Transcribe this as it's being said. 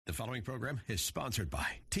The following program is sponsored by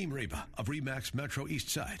Team Reba of RE/MAX Metro East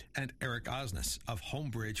Side and Eric Osnes of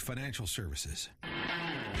Homebridge Financial Services.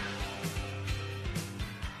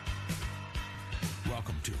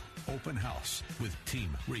 Welcome to Open House with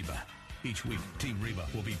Team Reba. Each week, Team Reba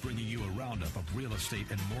will be bringing you a roundup of real estate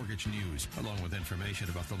and mortgage news, along with information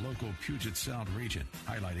about the local Puget Sound region,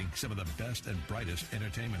 highlighting some of the best and brightest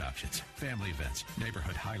entertainment options, family events,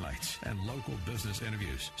 neighborhood highlights, and local business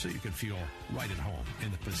interviews, so you can feel right at home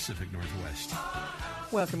in the Pacific Northwest.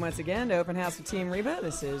 Welcome once again to Open House with Team Reba.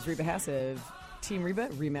 This is Reba Hass of Team Reba,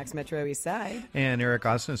 RE/MAX Metro East Side. And Eric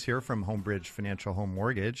Osnes here from Homebridge Financial Home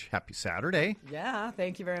Mortgage. Happy Saturday. Yeah,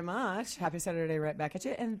 thank you very much. Happy Saturday right back at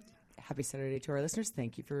you. And happy Saturday to our listeners.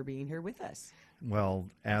 Thank you for being here with us. Well,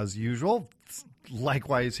 as usual,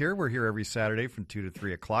 likewise here. We're here every Saturday from 2 to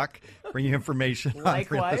 3 o'clock, bringing information on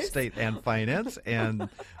real estate and finance, and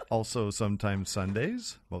also sometimes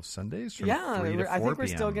Sundays, most Sundays from 3 to 4 I think we're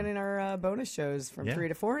p.m. still getting our bonus shows from 3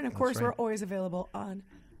 to 4. And, of course, right. we're always available on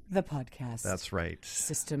the podcast. That's right.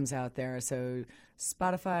 Systems out there. So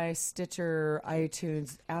Spotify, Stitcher,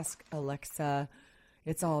 iTunes, Ask Alexa.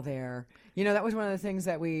 It's all there. You know, that was one of the things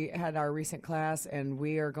that we had our recent class, and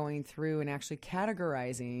we are going through and actually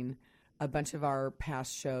categorizing a bunch of our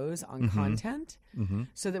past shows on content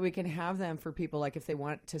so that we can have them for people, like if they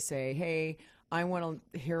want to say, hey, I want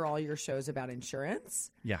to hear all your shows about insurance.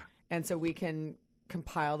 Yeah. And so we can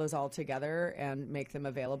compile those all together and make them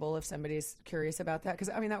available if somebody's curious about that. Because,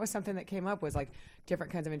 I mean, that was something that came up, was like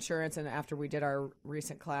different kinds of insurance. And after we did our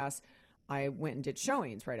recent class, I went and did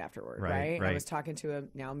showings right afterward, right? I was talking to a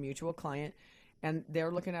now mutual client, and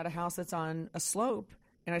they're looking at a house that's on a slope,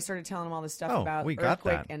 and I started telling them all this stuff about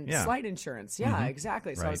earthquake and slide insurance. Yeah,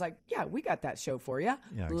 exactly. So I was like, yeah, we got that show for you. Yeah,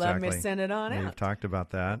 exactly. Let me send it on out. We've talked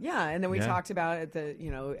about that. Yeah, and then we talked about at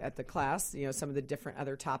the class, some of the different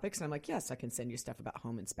other topics, and I'm like, yes, I can send you stuff about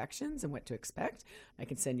home inspections and what to expect. I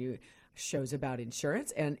can send you shows about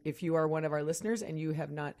insurance, and if you are one of our listeners and you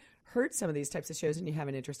have not heard some of these types of shows and you have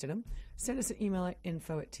an interest in them, send us an email at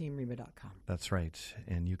info@teamreba.com. That's right.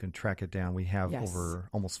 And you can track it down. We have over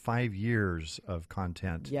almost 5 years of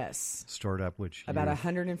content stored up, which about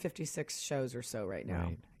 156 shows or so right now.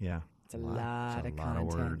 Right. Yeah. It's a lot of content.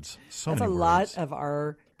 Of words. That's a lot of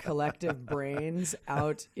our collective brains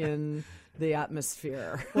out in the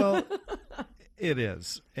atmosphere. Well, it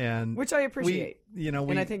is, and which I appreciate.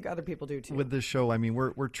 And I think other people do too. With this show, I mean,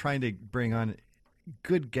 we're trying to bring on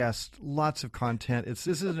good guests, lots of content. This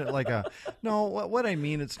isn't like what I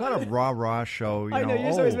mean, it's not a rah show. I know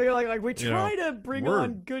you're always like we try to bring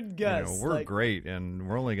on good guests. We're great, and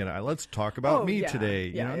we're only gonna let's talk about me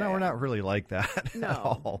today. We're not really like that at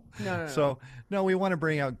all. No. So we want to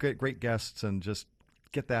bring out great guests and just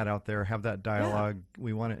get that out there, have that dialogue.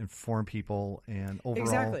 We want to inform people, and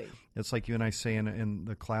overall, it's like you and I say in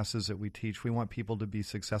the classes that we teach, we want people to be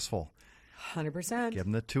successful. 100%. Give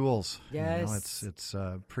them the tools. Yes. It's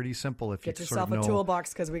pretty simple if Get you yourself sort of a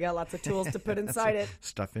toolbox, because we got lots of tools to put inside it.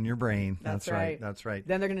 Stuff in your brain. That's right. That's right.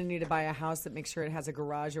 Then they're going to need to buy a house that makes sure it has a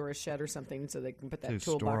garage or a shed or something so they can put that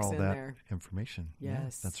toolbox store all in that there. Information. Yes. Yeah,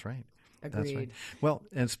 that's right. Agreed. That's right. Well,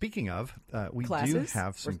 and speaking of, we do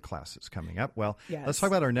have some classes coming up. Well, let's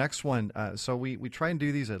talk about our next one. So we try and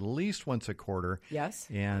do these at least once a quarter. Yes.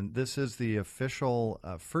 And this is the official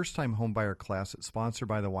first-time homebuyer class. It's sponsored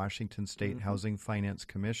by the Washington State Housing Finance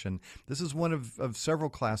Commission. This is one of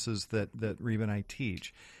several classes that Reba and I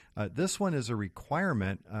teach. This one is a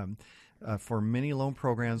requirement for many loan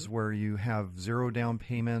programs where you have zero down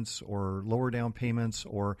payments or lower down payments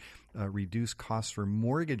or reduced costs for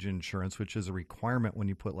mortgage insurance, which is a requirement when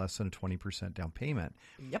you put less than a 20% down payment.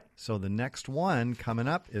 Yep. So the next one coming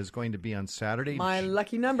up is going to be on Saturday, my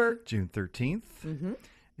lucky number, June 13th.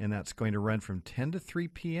 And that's going to run from 10 to 3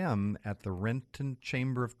 p.m. at the Renton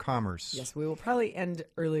Chamber of Commerce. Yes, we will probably end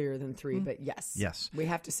earlier than 3, but yes. We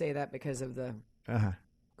have to say that because of the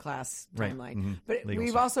class timeline. But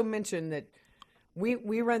we've also mentioned that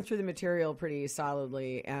we run through the material pretty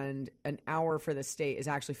solidly, and an hour for the state is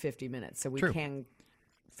actually 50 minutes. So we can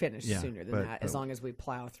finish sooner than that as long as we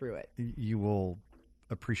plow through it. You will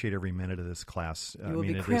appreciate every minute of this class. You will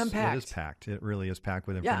be cram-packed. It is packed. It really is packed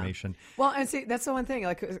with information. Well, and see, that's the one thing.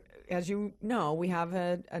 Like, as you know, we have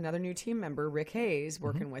another new team member, Rick Hayes,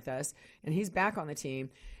 working with us, and he's back on the team,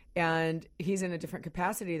 and he's in a different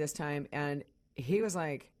capacity this time. And he was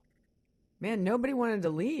like, man, nobody wanted to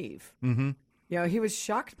leave. He was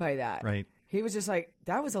shocked by that. Right. He was just like,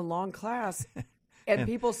 that was a long class. And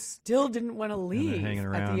people still didn't want to leave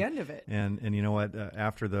at the end of it. And you know what?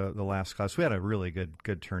 After the last class, we had a really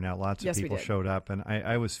good turnout. Lots of people showed up. And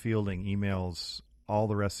I was fielding emails all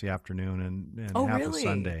the rest of the afternoon and Oh, half really? of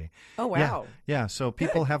Sunday. Oh, wow. Yeah. So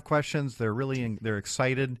people have questions. They're really they're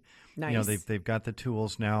excited. Nice. You know, they've got the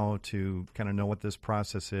tools now to kind of know what this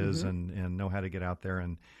process is and know how to get out there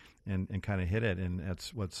and kind of hit it. And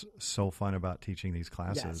that's what's so fun about teaching these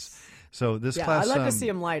classes. Yes. So this Yeah, class, I love to see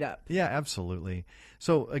them light up. yeah, absolutely.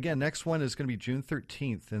 So again, next one is going to be June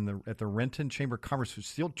 13th at the Renton Chamber of Commerce, which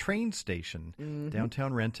is the old train station,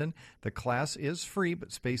 downtown Renton. The class is free,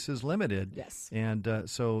 but space is limited. Yes. And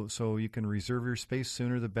so you can reserve your space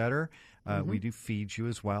sooner the better. We do feed you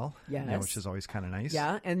as well, Yes. which is always kind of nice.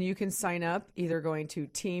 Yeah, and you can sign up either going to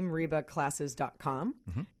teamrebaclasses.com,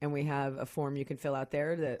 and we have a form you can fill out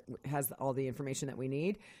there that has all the information that we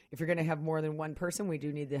need. If you're going to have more than one person, we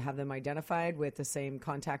do need to have them identified with the same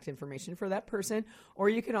contact information for that person, or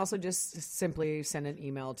you can also just simply send an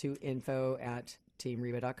email to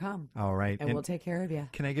info@teamreba.com. All right. And we'll take care of you.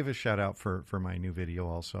 Can I give a shout out for my new video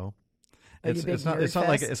also? You big It's not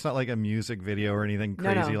nerd like a music video or anything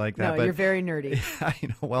No, crazy like that. No, but you're very nerdy. I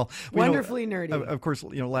know. Well, Wonderfully nerdy. Of course,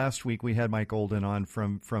 last week we had Mike Olden on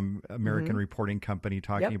from American Reporting Company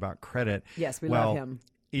talking Yep. about credit. Yes, we love him.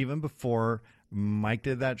 Even before Mike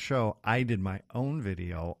did that show, I did my own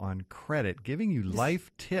video on credit, giving you life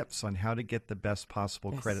tips on how to get the best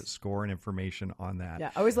possible credit score and information on that.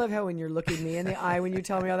 Yeah, I always love how when you're looking me in the eye when you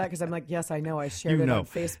tell me all that, because I'm like, yes, I know, I shared it on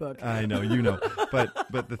Facebook. I know,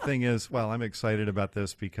 but the thing is, well, I'm excited about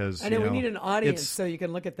this because I know, we need an audience it's- so you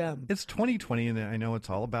can look at them. It's 2020, and I know it's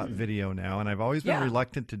all about video now, and I've always been Yeah.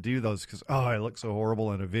 reluctant to do those because, I look so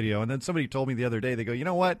horrible in a video. And then somebody told me the other day, they go, you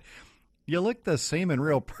know what? You look the same in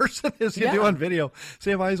real person as you do on video,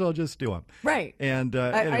 so you might as well just do them. Right. And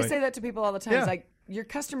I anyway. say that to people all the time. Yeah. It's like, your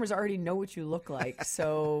customers already know what you look like,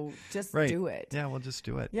 so just Right. do it. Yeah, we'll just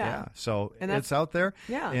do it. Yeah. So And that's- it's out there.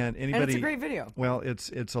 Yeah. And anybody. it's a great video. Well,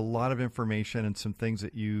 it's a lot of information and some things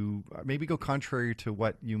that you maybe go contrary to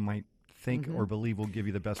what you might think or believe will give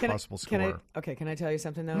you the best possible score. Can I tell you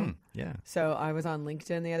something, though? Yeah. So I was on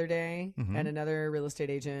LinkedIn the other day, and another real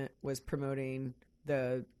estate agent was promoting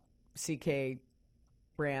the CK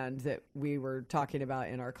brand that we were talking about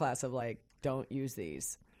in our class of like, don't use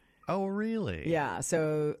these. Oh, really? Yeah.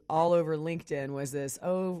 So all over LinkedIn was this,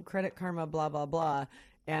 Credit Karma, blah, blah, blah.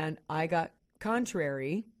 And I got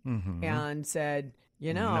contrary and said,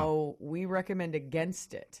 we recommend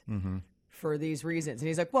against it for these reasons. And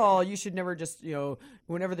he's like, well, you should never just,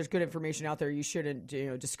 whenever there's good information out there, you shouldn't,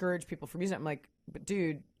 discourage people from using it. I'm like, but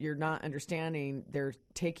dude, you're not understanding. They're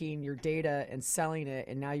taking your data and selling it,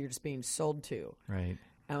 and now you're just being sold to. Right.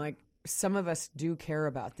 And I'm like, some of us do care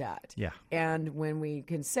about that. Yeah. And when we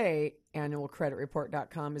can say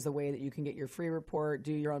annualcreditreport.com is the way that you can get your free report,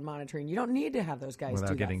 do your own monitoring, you don't need to have those guys Without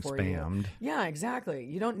do getting that for spammed. you. Yeah, exactly.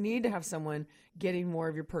 You don't need to have someone getting more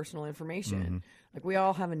of your personal information. Like, we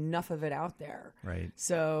all have enough of it out there. Right.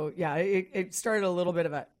 So, yeah, it started a little bit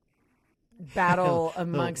of a battle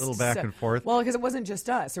amongst little back and forth. Well, because it wasn't just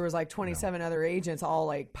us. There was like 27 other agents all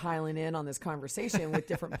like piling in on this conversation with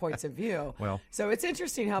different points of view. Well, so it's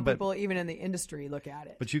interesting how people, even in the industry, look at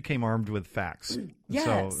it. But you came armed with facts.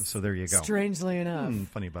 Yes. So there you go. Strangely enough.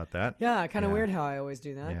 Funny about that. Yeah, kind of weird how I always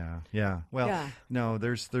do that. Yeah. Well, Yeah. no,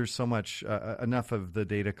 there's so much enough of the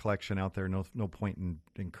data collection out there. No point in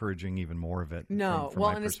encouraging even more of it. No, from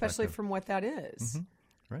well, my and especially perspective. from what that is.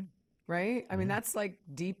 Right. Right? I mean, that's like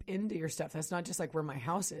deep into your stuff. That's not just like where my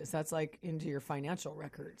house is. That's like into your financial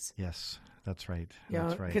records. Yes, that's right. You know,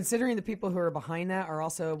 That's right. considering the people who are behind that are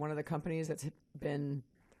also one of the companies that's been,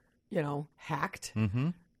 hacked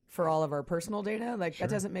for all of our personal data. Like, that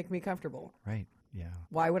doesn't make me comfortable. Right. Yeah.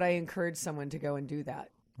 Why would I encourage someone to go and do that?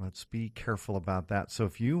 Let's be careful about that. So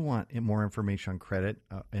if you want more information on credit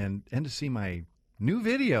and to see my new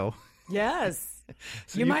video. Yes.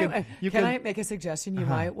 So you might. Can I can- make a suggestion? You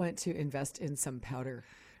might want to invest in some powder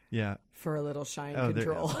Yeah. for a little shine Oh,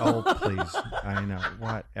 control. please. I know.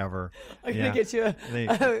 Whatever. I'm going to get you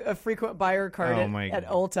a frequent buyer card at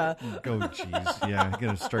Ulta. Oh, jeez. Yeah, I'm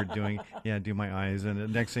going to start do my eyes. And the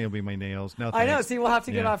next thing will be my nails. No, I know. thanks. See, we'll have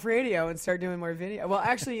to get Yeah. off radio and start doing more video. Well,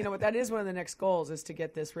 actually, you know what? That is one of the next goals, is to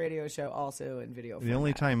get this radio show also in video The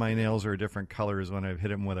only time my nails are a different color is when I've hit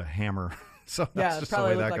them with a hammer. So that's it just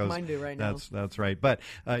probably the way look that like goes. mine do right now. That's right. But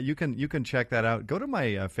you can check that out. Go to my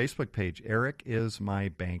Facebook page. Eric is my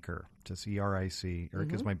banker. Just ERIC.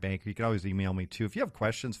 Eric is my banker. You can always email me too if you have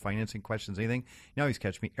questions, financing questions, anything. You can always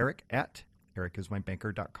catch me. Eric at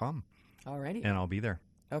ericismybanker.com. Alrighty. And I'll be there.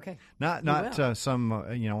 Okay. Not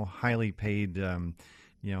some highly paid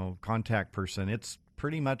contact person. It's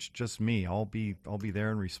pretty much just me. I'll be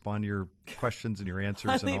there and respond to your questions and your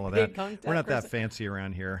answers and all of that. Contact We're not that person. fancy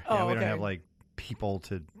around here. Oh, We don't okay. have like people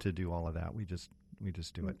to do all of that. We just We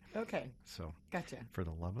just do it. Okay. So Gotcha. for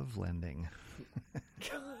the love of lending.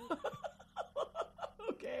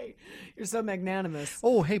 Okay. You're so magnanimous.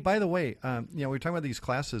 Oh, hey, by the way, we're talking about these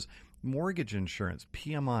classes, mortgage insurance,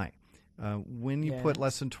 PMI. When you put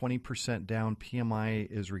less than 20% down,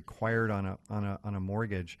 PMI is required on a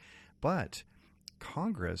mortgage. But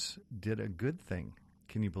Congress did a good thing.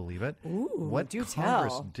 Can you believe it? Ooh, what do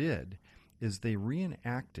Congress tell. did is they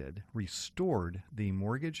restored the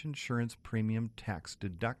mortgage insurance premium tax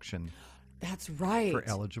deduction That's right. for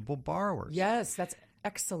eligible borrowers. Yes, that's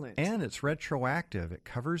excellent. And it's retroactive. It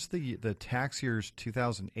covers the tax years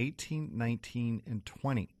 2018, 19, and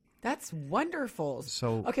 20. That's wonderful.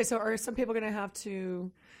 So so are some people going to have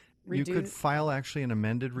to redo? you could file actually an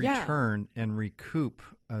amended return and recoup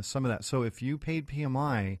some of that. So if you paid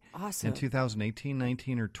PMI in 2018,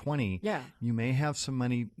 19, or 20, you may have some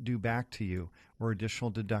money due back to you or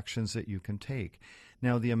additional deductions that you can take.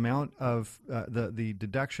 Now, the amount of the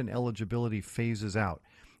deduction eligibility phases out.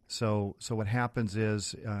 So what happens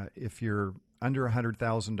is if you're under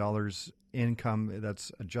 $100,000 income,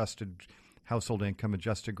 that's adjusted household income,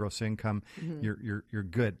 adjusted gross income, you're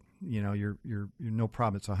good. You're no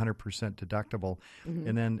problem. It's 100% deductible,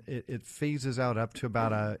 and then it phases out up to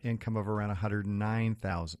about an income of around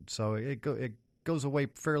 $109,000. So it goes away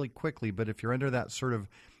fairly quickly. But if you're under that sort of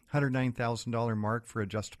 $109,000 mark for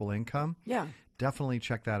adjustable income, definitely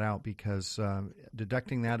check that out, because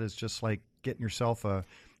deducting that is just like getting yourself a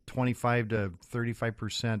 25 to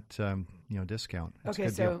 35% discount. That's a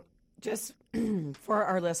good deal. Just for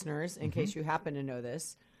our listeners, in case you happen to know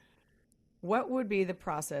this, what would be the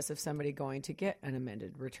process of somebody going to get an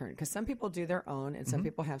amended return? Because some people do their own, and some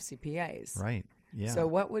people have CPAs. Right. Yeah. So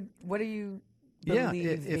what do you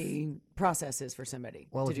believe the process is for somebody?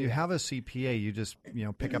 Well, if you have a CPA, you just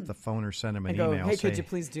pick up the phone or send them an email. Hey, could you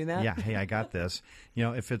please do that? Yeah. Hey, I got this.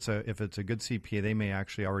 If it's a good CPA, they may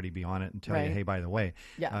actually already be on it and tell you, hey, by the way,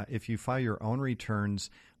 if you file your own returns,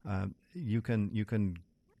 you can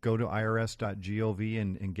go to irs.gov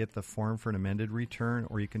and get the form for an amended return,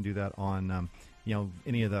 or you can do that on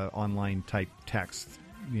any of the online type tax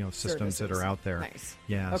systems that are out there. Nice.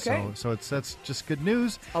 Yeah. Okay. So that's just good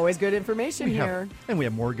news. Always good information here. And we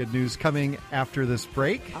have more good news coming after this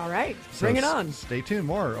break. All right. Bring it on. Stay tuned.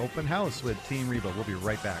 More Open House with Team Reba. We'll be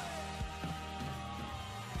right back.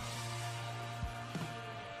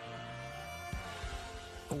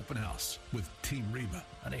 Open House with Team Reba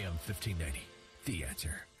on AM 1590. The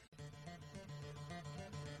Answer.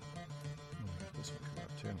 This one come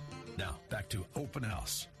up too. Now, back to Open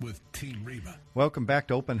House with Team Reba. Welcome back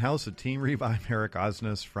to Open House with Team Reba. I'm Eric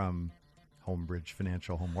Osnes from Homebridge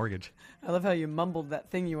Financial Home Mortgage. I love how you mumbled that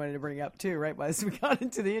thing you wanted to bring up, too, right as we got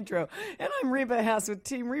into the intro. And I'm Reba Haas with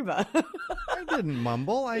Team Reba. I didn't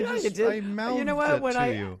mumble. I mouthed it to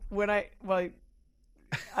you.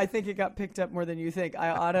 I think it got picked up more than you think. I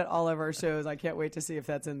audit all of our shows. I can't wait to see if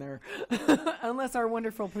that's in there. Unless our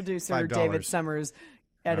wonderful producer, $5. David Summers,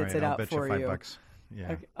 edits it out bet for you $5.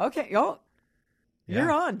 Yeah. Okay.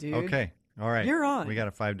 You're on, dude. Okay. All right. You're on. We got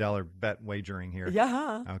a $5 bet wagering here.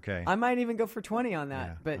 Yeah. Okay. I might even go for 20 on that.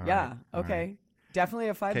 Yeah. But All yeah. right. Okay. Right. Definitely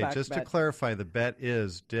a $5 bet. Just to clarify, the bet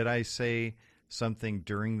is, did I say something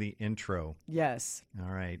during the intro? Yes. All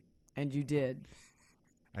right. And you did.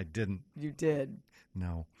 I didn't. You did.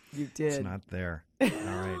 No. You did. It's not there. All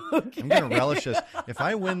right. Okay. I'm going to relish this. If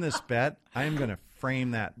I win this bet, I'm going to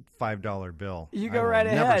frame that $5 bill. You go right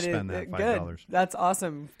ahead. Never spend that $5. Good. That's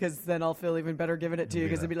awesome, because then I'll feel even better giving it to you,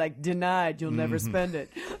 because it'd be like, denied, you'll never spend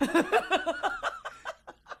it.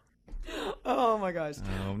 Oh, my gosh.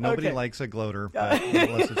 Nobody likes a gloater, but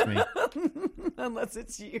unless it's me. Unless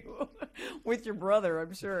it's you with your brother,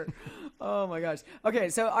 I'm sure. Oh, my gosh. Okay,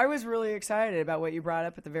 so I was really excited about what you brought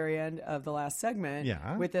up at the very end of the last segment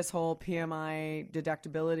with this whole PMI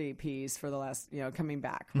deductibility piece for the last, coming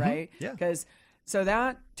back, right? Yeah. Because so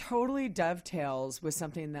that totally dovetails with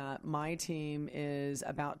something that my team is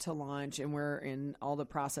about to launch, and we're in all the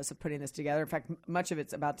process of putting this together. In fact, much of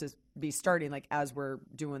it's about to be starting like as we're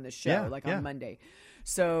doing the show, on Monday.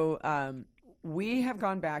 So we have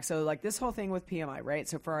gone back. So like this whole thing with PMI, right?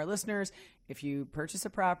 So for our listeners, if you purchase a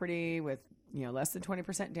property with less than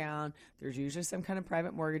 20% down, there's usually some kind of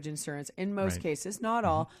private mortgage insurance in most cases, not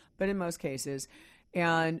all, but in most cases.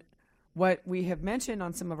 And what we have mentioned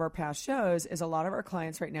on some of our past shows is a lot of our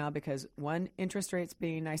clients right now, because one, interest rates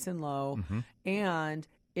being nice and low, and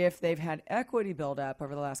if they've had equity build up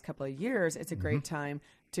over the last couple of years, it's a great time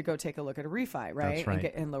to go take a look at a refi, right? That's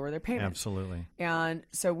right. And lower their payment. Absolutely. And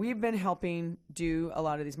so we've been helping do a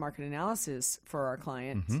lot of these market analysis for our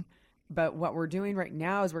clients. But what we're doing right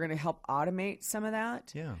now is we're going to help automate some of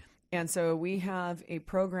that. Yeah. And so we have a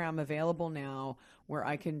program available now where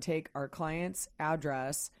I can take our client's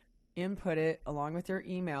address, input it along with their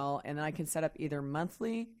email, and then I can set up either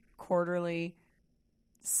monthly, quarterly,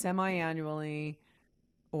 semi-annually,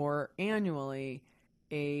 or annually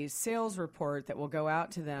a sales report that will go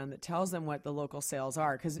out to them that tells them what the local sales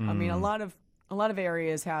are. Because, I mean, a lot of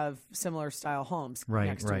areas have similar style homes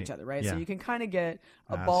next to each other, right? Yeah. So you can kind of get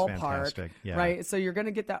a That's ballpark, fantastic. Yeah. right? So you're going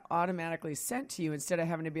to get that automatically sent to you instead of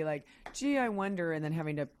having to be like, gee, I wonder, and then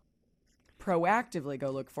having to proactively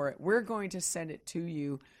go look for it. We're going to send it to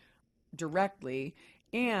you directly,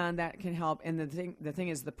 and that can help. And the thing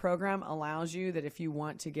is, the program allows you that if you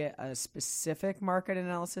want to get a specific market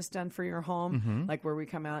analysis done for your home, like where we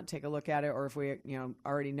come out and take a look at it, or if we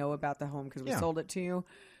already know about the home because we sold it to you,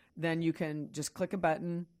 then you can just click a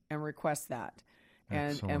button and request that.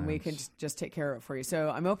 And we can just take care of it for you. So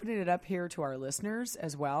I'm opening it up here to our listeners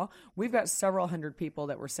as well. We've got several hundred people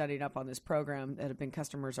that we're setting up on this program that have been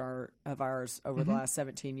customers of ours over the last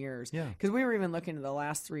 17 years. Yeah. Because we were even looking at the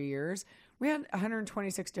last 3 years. We had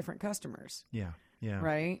 126 different customers. Yeah. Yeah.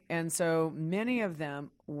 Right. And so many of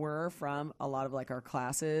them were from a lot of like our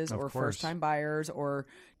classes or first time buyers, or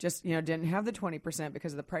just, didn't have the 20%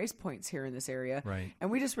 because of the price points here in this area. Right.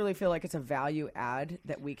 And we just really feel like it's a value add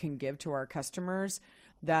that we can give to our customers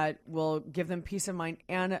that will give them peace of mind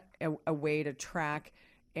and a way to track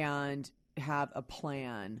and have a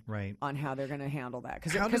plan on how they're going to handle that.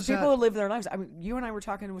 Because people live their lives. I mean, you and I were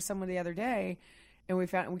talking with someone the other day, and we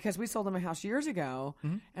found, because we sold them a house years ago,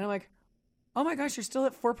 and I'm like, oh my gosh, you're still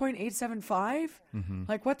at 4.875?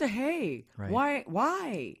 Like, what the hey? Right.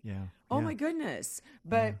 Why? Yeah. Oh my goodness.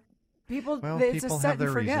 But people, Well, it's people a set have their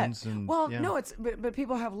and forget. reasons and- No, but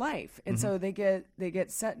people have life, and so they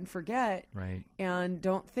get set and forget, Right. and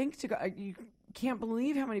don't think to go. You can't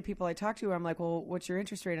believe how many people I talk to. I'm like, well, what's your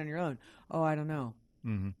interest rate on your own? Oh, I don't know.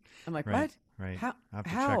 I'm like, Right. what? Right. How? I have to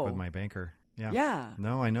how? check with my banker. Yeah. Yeah.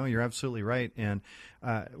 No, I know you're absolutely right. And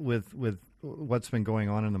with what's been going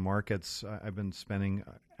on in the markets, I've been spending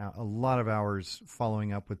a lot of hours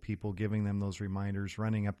following up with people, giving them those reminders,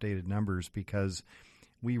 running updated numbers, because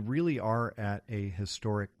we really are at a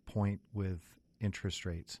historic point with interest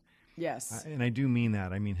rates. Yes. And I do mean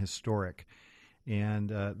that. I mean historic. And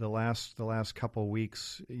the last couple of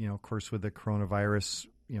weeks, of course, with the coronavirus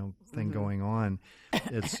thing going on,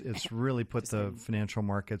 it's really put the financial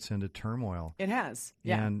markets into turmoil. It has.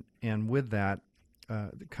 Yeah. And with that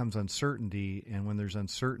comes uncertainty, and when there's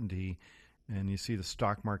uncertainty and you see the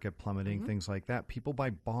stock market plummeting, things like that, people buy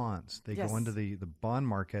bonds. They go into the bond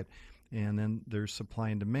market, and then there's supply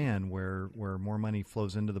and demand where more money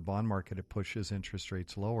flows into the bond market. It pushes interest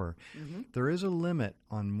rates lower. There is a limit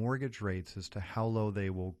on mortgage rates as to how low they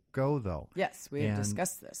will go, though. Yes, we have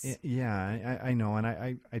discussed this. I know, and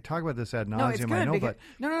I talk about this ad nauseum. No, it's good. I know, because,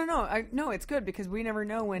 but no, it's good because we never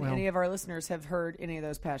know when any of our listeners have heard any of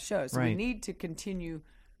those past shows. So we need to continue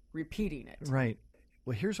repeating it. Right.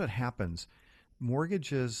 Well, here's what happens.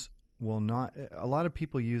 Mortgages will not. A lot of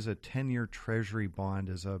people use a 10-year Treasury bond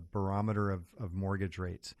as a barometer of mortgage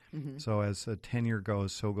rates. So as a 10-year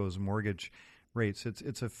goes, so goes mortgage rates.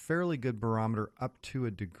 It's a fairly good barometer up to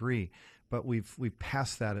a degree, but we've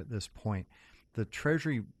passed that at this point. The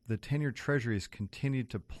 10-year Treasury has continued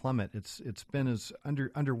to plummet. It's been as under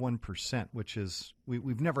 1%, which is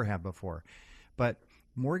we've never had before. But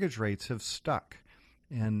mortgage rates have stuck,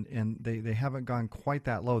 and they haven't gone quite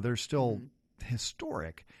that low. They're still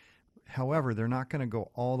historic. However, they're not going to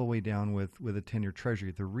go all the way down with a 10-year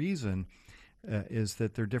Treasury. The reason is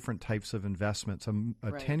that they're different types of investments.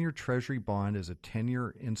 A 10-year Treasury bond is a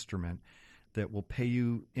 10-year instrument that will pay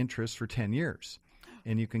you interest for 10 years.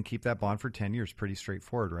 And you can keep that bond for 10 years. Pretty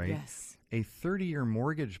straightforward, right? Yes. A 30-year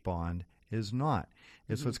mortgage bond is not.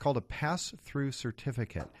 It's what's called a pass-through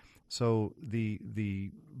certificate. So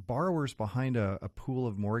the borrowers behind a pool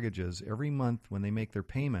of mortgages, every month when they make their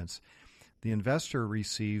payments, the investor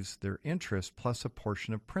receives their interest plus a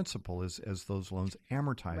portion of principal as those loans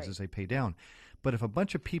amortize as they pay down. But if a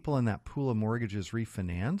bunch of people in that pool of mortgages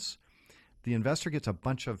refinance, the investor gets a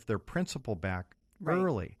bunch of their principal back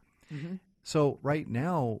early. So right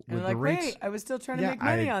now, with the rates, wait, I was still trying to make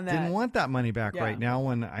money on that. I didn't want that money back right now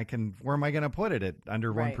when I can. Where am I going to put it? At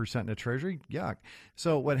under 1% in a Treasury? Yuck.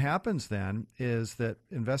 So what happens then is that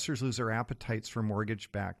investors lose their appetites for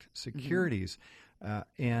mortgage-backed securities,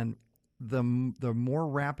 and the more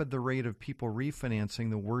rapid the rate of people refinancing,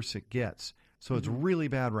 the worse it gets. So it's really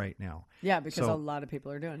bad right now. Yeah, because a lot of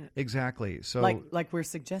people are doing it. Exactly. So like we're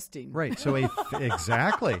suggesting. Right. So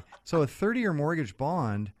exactly. So a 30-year mortgage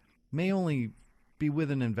bond may only be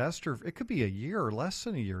with an investor. It could be a year or less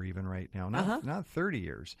than a year even right now, not 30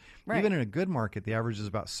 years. Right. Even in a good market, the average is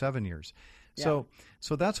about 7 years. So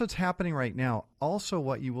that's what's happening right now. Also,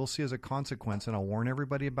 what you will see as a consequence, and I'll warn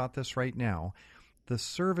everybody about this right now, the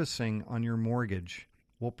servicing on your mortgage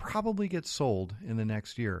will probably get sold in the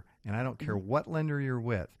next year. And I don't care what lender you're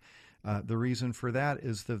with. The reason for that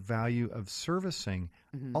is the value of servicing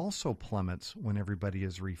also plummets when everybody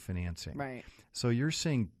is refinancing. Right. So you're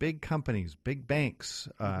seeing big companies, big banks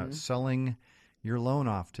selling your loan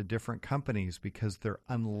off to different companies because they're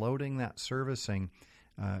unloading that servicing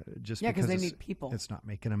just because they need people. It's not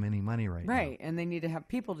making them any money right now. Right, and they need to have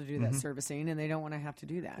people to do that servicing, and they don't want to have to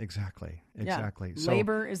do that. Exactly. Yeah. So,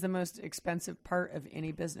 labor is the most expensive part of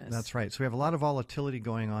any business. That's right. So we have a lot of volatility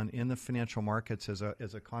going on in the financial markets as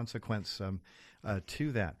a consequence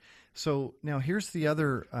to that. So now here's the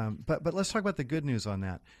other, but let's talk about the good news on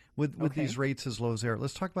that. With these rates as low as they are,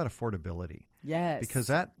 let's talk about affordability. Yes. Because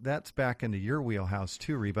that's back into your wheelhouse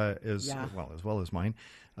too, Reba, as well as mine.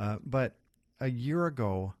 But a year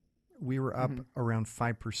ago, we were up around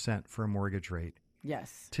 5% for a mortgage rate.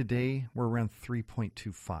 Yes. Today, we're around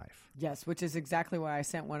 3.25. Yes, which is exactly why I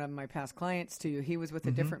sent one of my past clients to you. He was with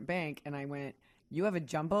a different bank, and I went, you have a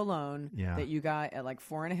jumbo loan that you got at like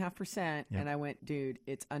 4.5%. And I went, dude,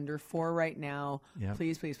 it's under 4 right now.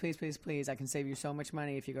 Please, please, please, please, please. I can save you so much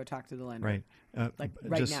money if you go talk to the lender. Right.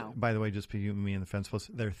 Right now. By the way, just between you and me and the fence post,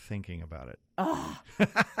 they're thinking about it.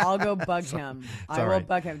 I'll go bug him. I will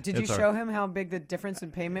bug him. Did you It's show him how big the difference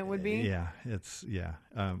in payment would be? Yeah.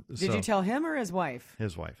 Did you tell him or his wife?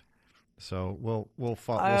 His wife. So we'll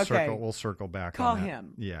circle back. Call on that.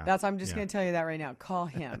 him. Yeah. I'm just going to tell you that right now. Call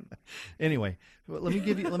him. Anyway, let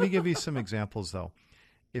me give you some examples though.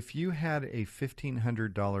 If you had a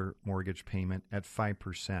 $1,500 mortgage payment at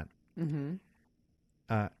 5%,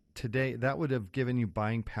 today that would have given you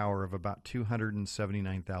buying power of about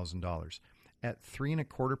 $279,000. At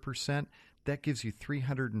 3.25%, that gives you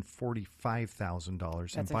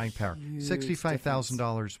 $345,000 in buying power.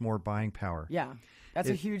 $65,000 more buying power. Yeah. That's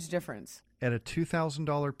a huge difference. At a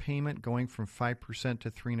 $2,000 payment going from 5% to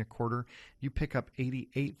 3.25%, you pick up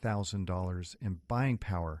 $88,000 in buying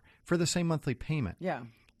power for the same monthly payment. Yeah.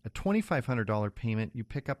 A $2,500 payment, you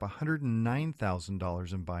pick up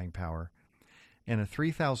 $109,000 in buying power. And a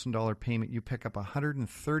 $3,000 payment, you pick up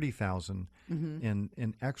 $130,000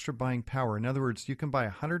 in extra buying power. In other words, you can buy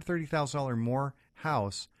a $130,000 more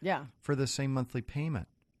house for the same monthly payment.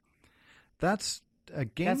 That's a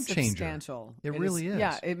game changer. Substantial. It really is.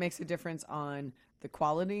 Yeah, it makes a difference on the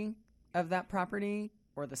quality of that property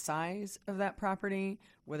or the size of that property,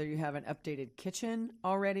 whether you have an updated kitchen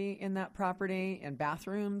already in that property and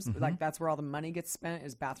bathrooms. Like that's where all the money gets spent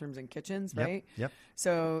is bathrooms and kitchens, right? Yep.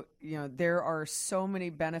 So, there are so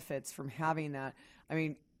many benefits from having that. I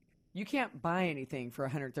mean, you can't buy anything for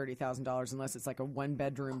 $130,000 unless it's like a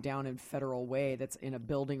 1-bedroom down in Federal Way that's in a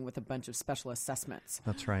building with a bunch of special assessments.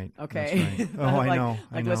 That's right. Okay. That's right. Oh, I know.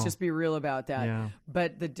 Let's just be real about that. Yeah.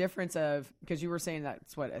 But the difference of, because you were saying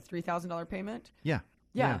that's what, a $3,000 payment? Yeah.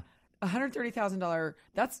 $130,000,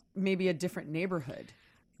 that's maybe a different neighborhood.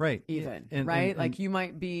 Right. Even, and, right? And, like you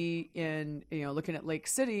might be in, looking at Lake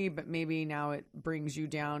City, but maybe now it brings you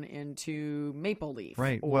down into Maple Leaf,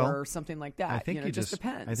 right? Or something like that. I think it just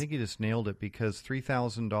depends. I think you just nailed it because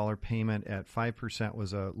 $3,000 payment at 5%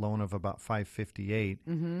 was a loan of about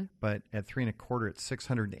 $558, but at 3.25%, it's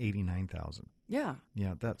 $689,000. Yeah.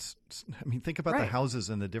 Yeah, think about the houses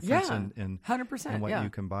and the difference in 100%, and what you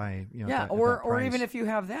can buy. Or even if you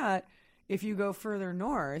have that, if you go further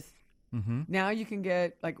north. Now you can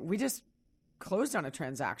get, we just closed on a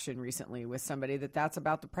transaction recently with somebody that's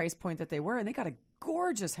about the price point that they were, and they got a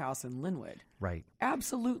gorgeous house in Linwood. Right.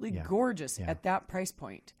 Absolutely gorgeous at that price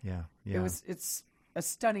point. Yeah. It's a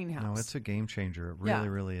stunning house. No, it's a game changer. It really,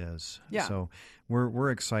 really is. Yeah. So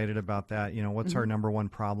we're excited about that. What's our number one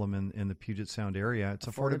problem in the Puget Sound area? It's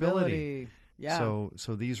affordability. Yeah.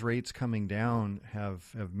 So these rates coming down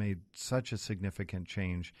have made such a significant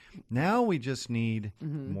change. Now we just need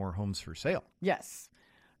more homes for sale. Yes.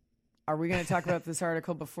 Are we going to talk about this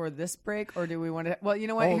article before this break, or do we want to? Well, you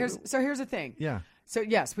know what? Here's the thing. Yeah. So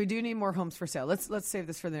yes, we do need more homes for sale. Let's save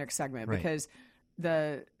this for the next segment because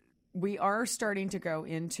we are starting to go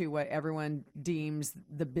into what everyone deems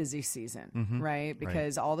the busy season, right?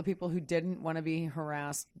 Because all the people who didn't want to be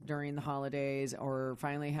harassed during the holidays or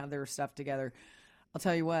finally have their stuff together, I'll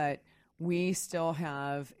tell you what, we still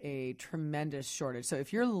have a tremendous shortage. So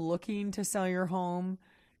if you're looking to sell your home,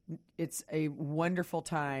 it's a wonderful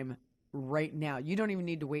time right now. You don't even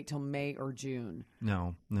need to wait till May or June.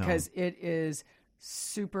 No. Because it is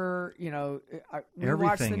super, we watch the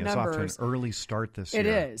Everything is off to an numbers. early start this year. It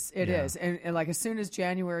is. It Yeah. is. And like as soon as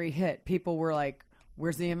January hit, people were like,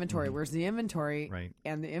 where's the inventory? Where's the inventory? Right.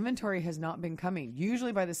 And the inventory has not been coming.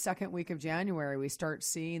 Usually by the second week of January, we start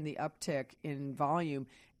seeing the uptick in volume,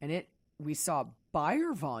 and we saw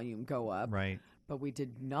buyer volume go up. Right. But we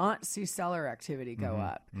did not see seller activity go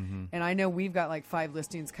up. And I know we've got like 5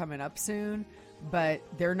 listings coming up soon, but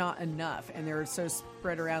they're not enough. And they're so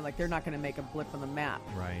spread around, like they're not going to make a blip on the map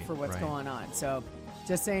Right, for what's right. going on. So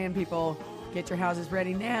just saying, people, get your houses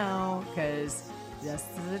ready now because this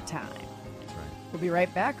is the time. That's right. We'll be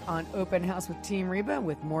right back on Open House with Team Reba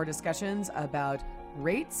with more discussions about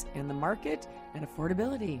rates and the market and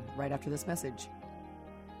affordability right after this message.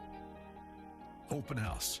 Open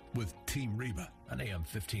House with Team Reba on AM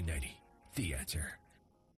 1590. The Answer.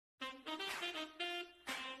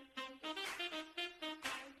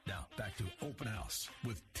 Now back to Open House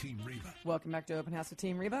with Team Reba. Welcome back to Open House with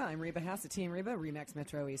Team Reba. I'm Reba House of Team Reba, Remax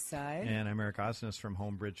Metro East Side. And I'm Eric Osnes from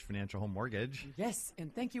Homebridge Financial Home Mortgage. Yes,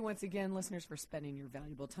 and thank you once again, listeners, for spending your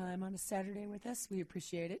valuable time on a Saturday with us. We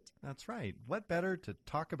appreciate it. That's right. What better to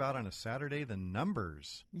talk about on a Saturday than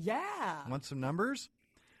numbers? Yeah. Want some numbers?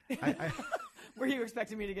 Were you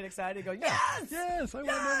expecting me to get excited and go, yes! Yes, I want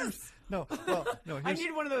numbers. No, well, no. I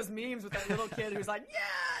need one of those memes with that little kid who's like,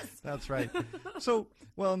 yes! That's right. So,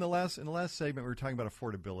 well, in the last segment, we were talking about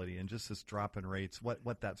affordability and just this drop in rates. What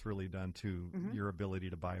that's really done to your ability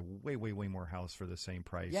to buy way more house for the same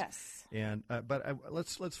price. Yes. And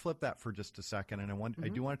let's flip that for just a second. And I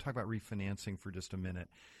do want to talk about refinancing for just a minute,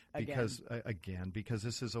 because because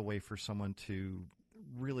this is a way for someone to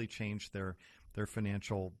really change their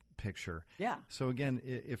financial picture. Yeah. So again,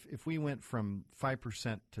 if we went from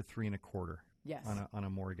 5% to 3.25%, Yes. on a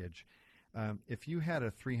mortgage, if you had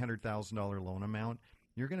a $300,000 loan amount,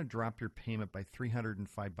 you're going to drop your payment by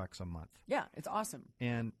 $305 a month. Yeah, it's awesome.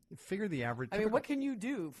 And figure the average. I mean, what can you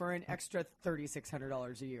do for an extra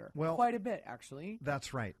 $3,600 a year? Well, quite a bit, actually.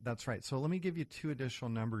 That's right. That's right. So let me give you 2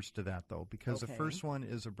 additional numbers to that, though, because the Okay. first one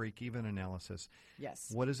is a break-even analysis.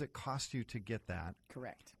 Yes. What does it cost you to get that?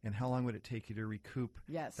 Correct. And how long would it take you to recoup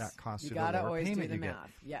Yes. that cost You of gotta the lower always do payment the you get?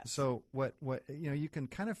 math. Yes. So what you can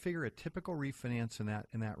kind of figure a typical refinance in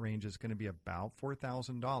that range is going to be about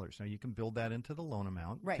 $4,000. Now you can build that into the loan amount,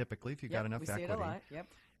 Right. typically, if you Yep, got enough we see equity. it a lot. Yep.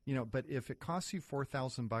 But if it costs you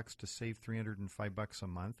 $4,000 to save $305 a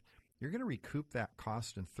month, you're going to recoup that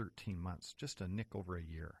cost in 13 months, just a nick over a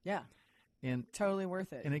year. Yeah. And Totally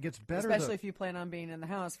worth it. and it gets better, especially if you plan on being in the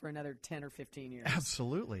house for another 10 or 15 years.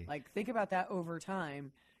 Absolutely. Like, think about that over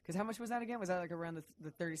time. Because how much was that again? Was that like around the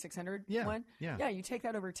 3,600 Yeah, one? yeah. Yeah, you take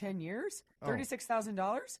that over 10 years, Oh.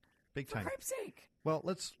 $36,000? Big For time. cripe's sake. Well,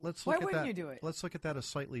 let's Why look at wouldn't that. you do it? Let's look at that a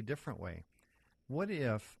slightly different way. What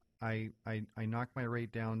if I knock my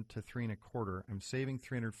rate down to 3.25%? I'm saving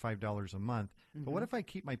 $305 a month. But what if I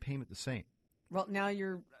keep my payment the same? Well, now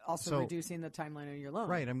you're also So- reducing the timeline of your loan.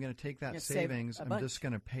 Right, I'm going to take that Yeah, save savings. a I'm bunch. just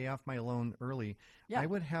going to pay off my loan early. Yeah. I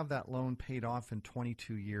would have that loan paid off in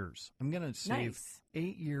 22 years. I'm going to save Nice.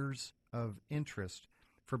 8 years of interest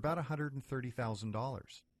for about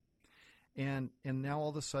 $130,000. And now all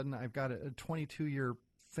of a sudden I've got a 22-year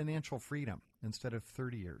financial freedom instead of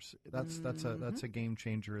 30 years. That's a game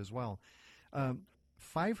changer as well.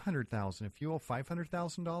 $500,000. If you owe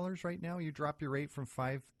 $500,000 right now, you drop your rate from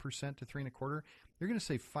 5% to 3.25%. You're going to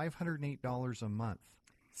save $508 a month.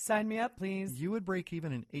 Sign me up, please. You would break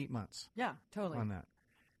even in 8 months Yeah, totally. on that.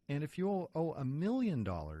 And if you owe $1 million,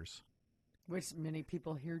 Which many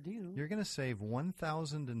people here do. you're going to save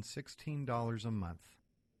 $1,016 a month.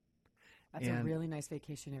 That's a really nice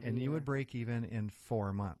vacation every year. And you would break even in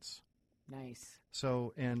 4 months. Nice.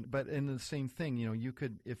 So, but in the same thing, you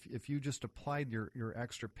could, if you just applied your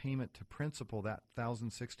extra payment to principal, that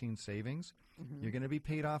 1,016 savings, you're going to be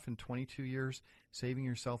paid off in 22 years, saving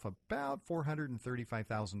yourself about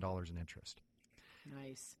 $435,000 in interest.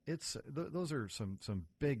 Nice. It's those are some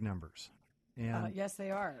big numbers. And Yes,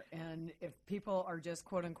 they are. And if people are just,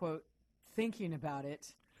 quote unquote, thinking about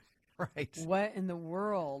it, right. what in the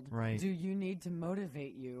world Right. do you need to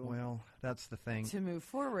motivate you Well, that's the thing. to move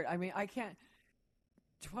forward? I mean, I can't.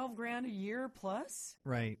 $12,000 a year plus?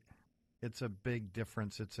 Right. It's a big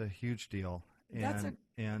difference. It's a huge deal. That's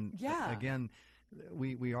And yeah. again,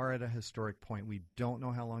 we are at a historic point. We don't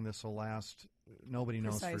know how long this will last. Nobody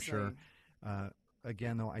knows for sure. Precisely.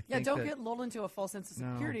 again, though, I Yeah, think don't that, get lulled into a false sense of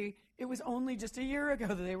No. security. It was only just a year ago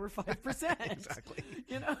that they were 5%. Exactly.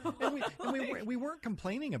 You know? and we weren't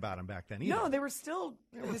complaining about them back then either. No, they were still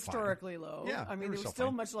were historically low. Yeah, I they mean, were they were still still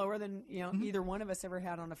fine. much lower than either one of us ever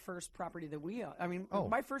had on a first property that we owned. I mean, Oh.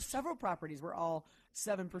 my first several properties were all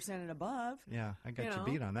 7% and above. Yeah, I got You you know?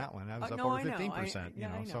 beat on that one. I was up No, over I know. 15%. Yeah,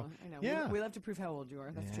 you know, I know. so I know. yeah, We love to prove how old you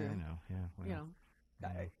are. That's true. I know. Yeah, well, You know,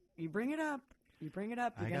 you bring it up. You bring it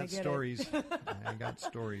up. You're I gonna got get stories. It. I got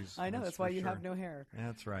stories. I know. That's for why you sure. have no hair.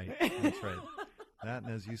 That's right. That's right. That,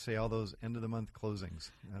 and as you say, all those end of the month closings.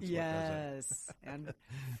 That's what does it. Yes, and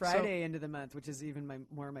Friday into the month, which is even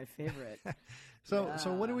more of my favorite. So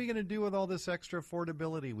what are we going to do with all this extra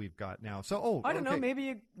affordability we've got now? So, I don't know.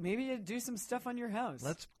 okay. Maybe you do some stuff on your house.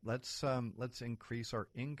 Let's increase our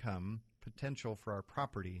income potential for our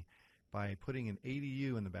property by putting an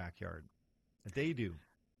ADU in the backyard. A daydo.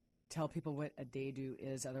 Tell people what a daydo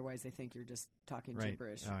is, otherwise they think you're just talking Right.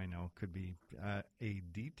 gibberish. I know. Could be a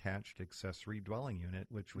detached accessory dwelling unit,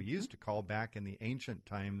 which we used to call back in the ancient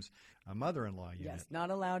times a mother-in-law unit. Yes, not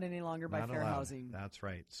allowed any longer by Not fair allowed. housing. That's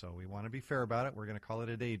right. So we want to be fair about it. We're going to call it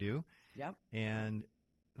a daydo. Yep. And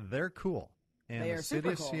they're cool. And They the are city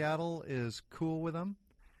super of cool. Seattle is cool with them.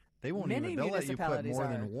 They won't Many even. They'll let you put municipalities more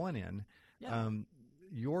are. than one in. Yeah.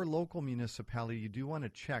 Your local municipality, you do want to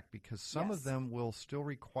check because some Yes. of them will still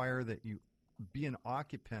require that you be an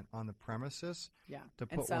occupant on the premises. Yeah. To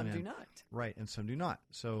And put some one in. do not. Right, and some do not.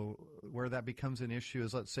 So where that becomes an issue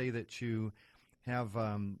is, let's say that you have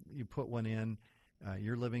you put one in,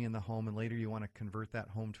 you're living in the home, and later you want to convert that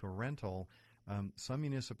home to a rental. Some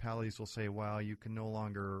municipalities will say, well, you can no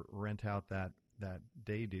longer rent out that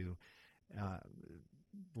daydo.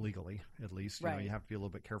 Legally, at least, you know, Right. you have to be a little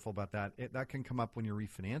bit careful about that. That can come up when you're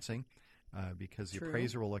refinancing, because the True.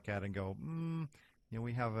 appraiser will look at it and go, you know,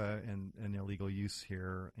 we have an illegal use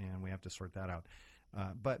here, and we have to sort that out.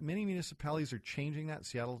 But many municipalities are changing that.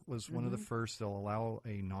 Seattle was one of the first. They'll allow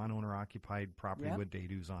a non-owner occupied property Yep. with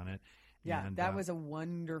daydus on it. Yeah, And, that was a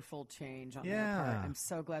wonderful change on their part. I'm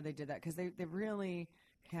so glad they did that because they really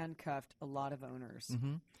handcuffed a lot of owners.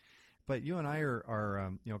 Mm-hmm. But you and I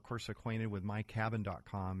are you know, of course, acquainted with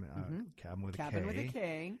mycabin.com, cabin with Cabin a K, with a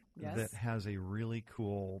K, yes. that has a really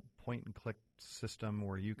cool point-and-click system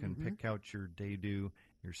where you can pick out your daydo,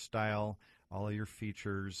 your style, all of your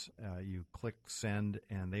features. You click send,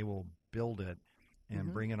 and they will build it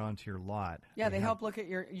and bring it onto your lot. Yeah, they have- help look at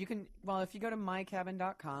if you go to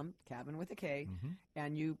mycabin.com, cabin with a K,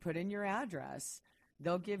 and you put in your address,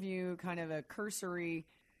 they'll give you kind of a cursory,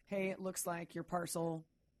 hey, it looks like your parcel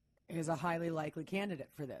is a highly likely candidate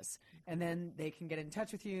for this. And then they can get in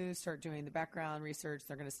touch with you, start doing the background research.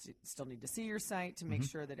 They're going to still need to see your site to make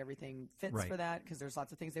sure that everything fits Right. for that, because there's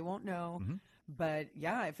lots of things they won't know. But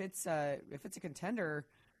yeah, if it's a contender,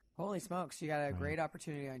 holy smokes, you got a great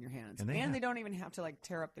opportunity on your hands. And And they they don't even have to like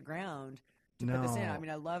tear up the ground to put this in. No. I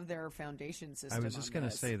mean, I love their foundation system. I was just going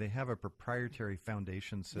to say they have a proprietary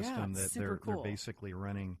foundation system it's that super they're cool. basically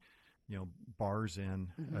running, you know, bars in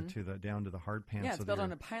down to the hard pan. yeah, so it's built they're-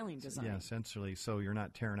 on a piling design. Yeah, essentially, so you're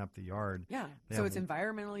not tearing up the yard. Yeah, They so have- it's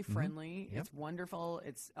environmentally friendly. Yep. It's wonderful.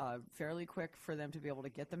 It's fairly quick for them to be able to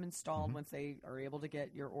get them installed once they are able to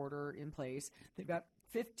get your order in place. They've got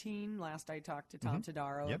 15, last I talked to Tom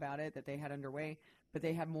Tadaro Yep. about it, that they had underway, but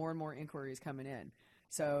they have more and more inquiries coming in.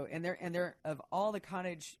 So, and they're of all the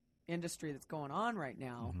cottage industry that's going on right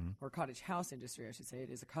now, or cottage house industry, I should say. It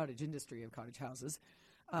is a cottage industry of cottage houses.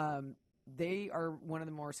 They are one of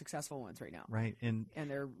the more successful ones right now. Right, and And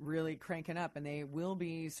they're really cranking up, and they will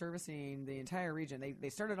be servicing the entire region. They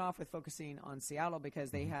started off with focusing on Seattle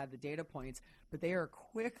because they had the data points, but they are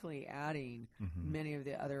quickly adding many of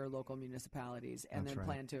the other local municipalities, and That's then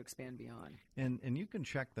right. plan to expand beyond. and you can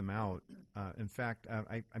check them out. In fact,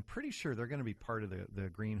 I'm pretty sure they're going to be part of the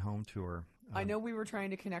Green Home Tour. I know we were trying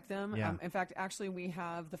to connect them. Yeah. In fact, actually, we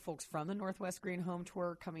have the folks from the Northwest Green Home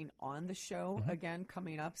Tour coming on the show again,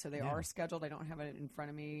 coming up. So they are scheduled. I don't have it in front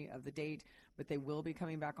of me of the date, but they will be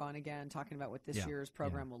coming back on again, talking about what this Yeah. year's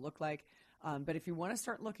program will look like. But if you want to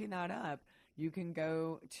start looking that up, you can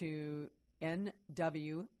go to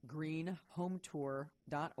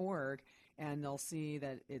nwgreenhometour.org, and they'll see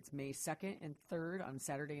that it's May 2nd and 3rd on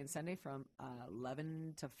Saturday and Sunday from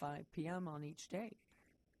 11 to 5 p.m. on each day.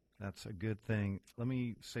 That's a good thing. Let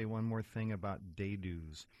me say one more thing about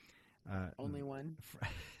daydos. Only one?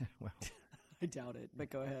 Well, I doubt it, but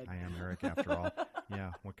go ahead. I am Eric after all.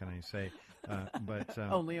 Yeah, what can I say? But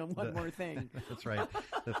Only on one more thing. That's right.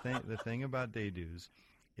 The thing about daydos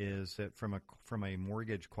is that from a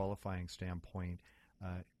mortgage qualifying standpoint,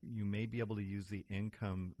 you may be able to use the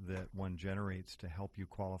income that one generates to help you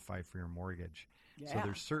qualify for your mortgage.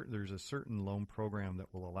 Yeah. So there's a certain loan program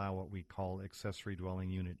that will allow what we call accessory dwelling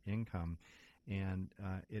unit income, and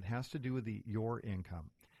it has to do with your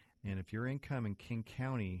income. And if your income in King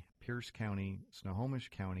County, Pierce County, Snohomish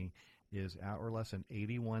County is at or less than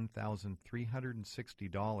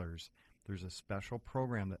 $81,360, there's a special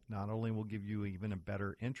program that not only will give you even a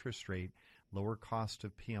better interest rate, lower cost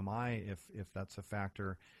of PMI if that's a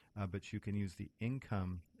factor, but you can use the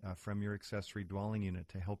income from your accessory dwelling unit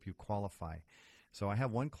to help you qualify. So I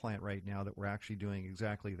have one client right now that we're actually doing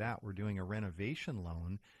exactly that. We're doing a renovation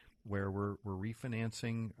loan where we're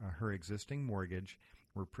refinancing her existing mortgage.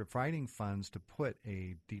 We're providing funds to put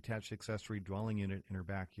a detached accessory dwelling unit in her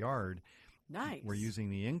backyard. Nice. We're using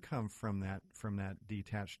the income from that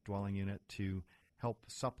detached dwelling unit to help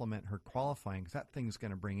supplement her qualifying, because that thing's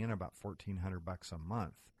going to bring in about $1,400 a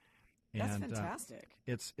month. That's fantastic.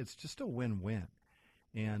 It's just a win-win.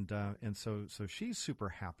 And so she's super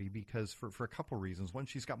happy because for a couple of reasons. One,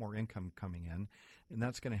 she's got more income coming in, and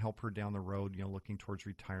that's going to help her down the road, looking towards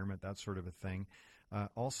retirement, that sort of a thing.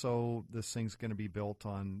 Also, this thing's going to be built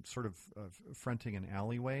on sort of fronting an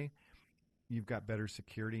alleyway. You've got better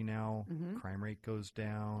security now. Mm-hmm. Crime rate goes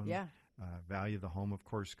down. Yeah. Value of the home, of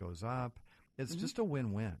course, goes up. It's just a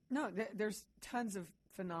win-win. No, there's tons of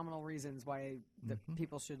phenomenal reasons why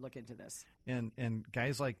people should look into this. And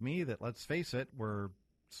guys like me that, let's face it, we're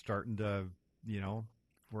starting to,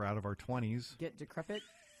 we're out of our 20s. Get decrepit?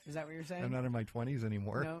 Is that what you're saying? I'm not in my 20s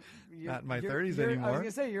anymore. No, not in my 30s anymore. I was going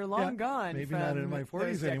to say, you're long gone. Maybe from not in my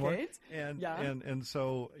 40s anymore. And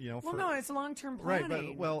so, Well, no, it's long-term planning.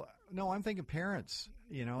 Right, but, no, I'm thinking parents,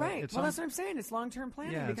 Right. That's what I'm saying. It's long-term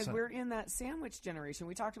planning because we're in that sandwich generation.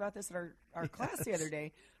 We talked about this at our class the other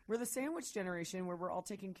day. We're the sandwich generation where we're all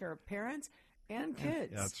taking care of parents and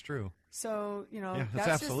kids. Yeah, that's true. So,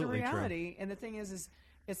 that's just the reality. True. And the thing is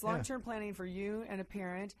it's long-term planning for you and a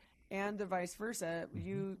parent, and the vice versa,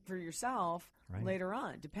 you for yourself later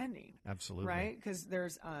on, depending. Absolutely. Right? Because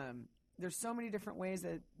there's so many different ways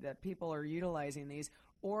that people are utilizing these,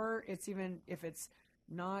 or it's even if it's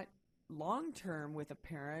not long-term with a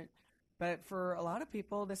parent, but for a lot of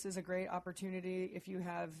people, this is a great opportunity if you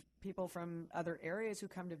have people from other areas who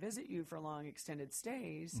come to visit you for long extended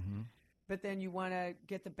stays, but then you want to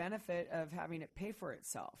get the benefit of having it pay for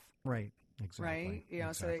itself. Right. Exactly. Right?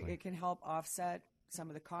 Exactly. So it can help offset some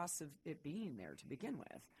of the costs of it being there to begin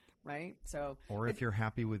with, right? So, or if you're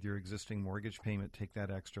happy with your existing mortgage payment, take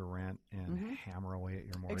that extra rent and hammer away at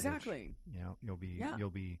your mortgage. Exactly. You'll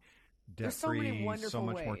be There's so many wonderful so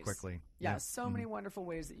much ways. More quickly. Yeah, so many wonderful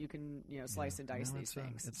ways that you can slice and dice these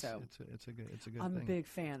things. It's a good I'm thing. a big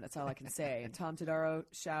fan. That's all I can say. And Tom Todaro,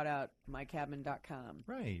 shout out mycabin.com.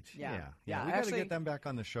 Right. Yeah. We I got to get them back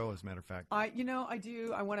on the show, as a matter of fact. I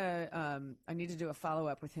do. I want to. I need to do a follow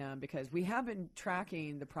up with him because we have been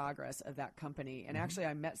tracking the progress of that company. And actually,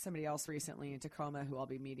 I met somebody else recently in Tacoma who I'll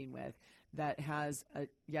be meeting with that has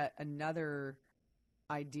yet another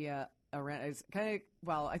idea around. It's kind of,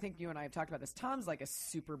 well, I think you and I have talked about this. Tom's like a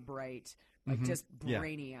super bright, just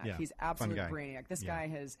brainiac. Yeah. He's absolute brainiac. This guy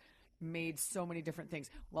has made so many different things.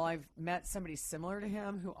 Well, I've met somebody similar to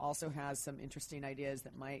him who also has some interesting ideas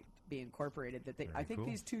that might be incorporated. That I think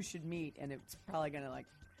these two should meet, and it's probably going to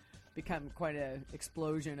become quite an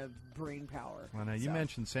explosion of brain power. Well, now you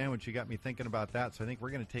mentioned sandwich. You got me thinking about that. So I think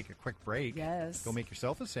we're going to take a quick break. Yes. Go make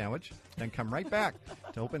yourself a sandwich, then come right back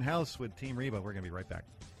to Open House with Team Reba. We're going to be right back.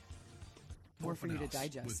 More for you to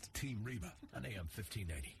digest. With Team Reba on AM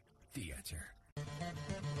 1590. The Answer.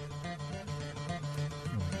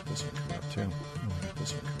 This one coming up too.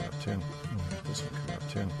 This one coming up too. This one coming up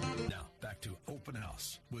too. Now back to Open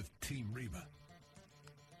House with Team Reba.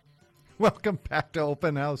 Welcome back to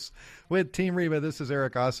Open House with Team Reba. This is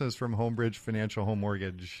Eric Osnes from Homebridge Financial Home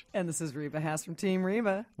Mortgage. And this is Reba Haas from Team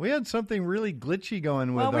Reba. We had something really glitchy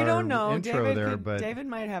going with we don't know. Intro there, but David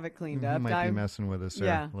might have it cleaned up. He might be messing with us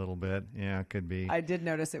there a little bit. Yeah, it could be. I did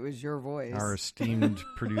notice it was your voice. Our esteemed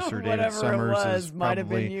producer, David Summers, is might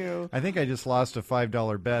probably, have been you. I think I just lost a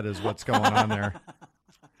 $5 bet is what's going on there.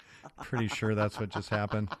 Pretty sure that's what just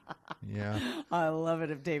happened. Yeah. I love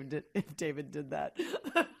it if David did that.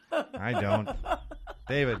 I don't.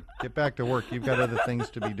 David, get back to work. You've got other things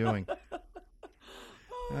to be doing.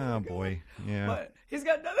 Oh boy. Yeah. What? He's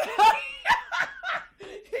got nothing.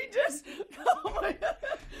 He just.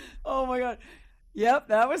 Oh my god. Yep,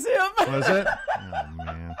 that was him. Was it? Oh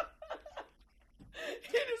man.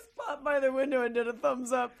 He just popped by the window and did a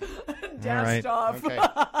thumbs up and dashed off. Okay.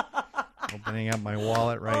 Opening up my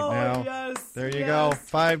wallet right now. Yes. There you go.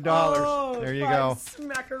 $5. Oh, there you go.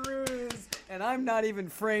 Smackaroos. And I'm not even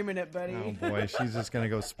framing it, buddy. Oh boy, she's just gonna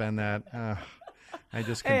go spend that. I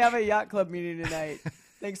just Hey, I have a yacht club meeting tonight.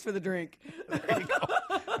 Thanks for the drink.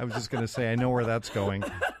 I was just gonna say I know where that's going.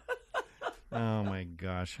 Oh my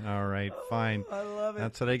gosh! All right, fine. I love it.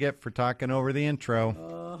 That's what I get for talking over the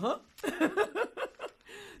intro.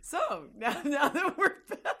 So now that we're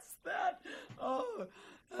past that,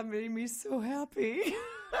 that made me so happy.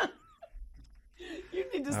 You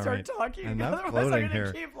need to start right. talking. Enough Otherwise, gloating I'm going here.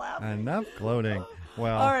 to keep laughing. Enough gloating.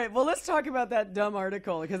 Well, All right. Well, let's talk about that dumb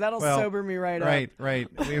article because that'll sober me right up. Right.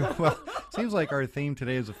 Seems like our theme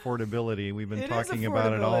today is affordability. We've been It is talking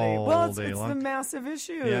about it affordability. all well, day it's long. the massive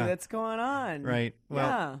issue Yeah. that's going on. Right.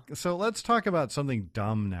 Well, so let's talk about something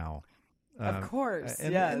dumb now. Of course.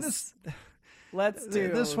 and yes. Let's do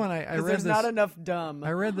this one. I read there's this. not enough dumb.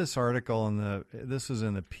 I read this article this was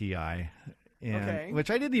in the PI, which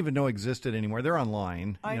I didn't even know existed anymore. They're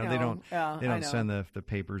online. I know. They don't. Yeah, they I don't know. send the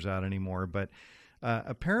papers out anymore. But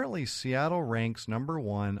apparently, Seattle ranks number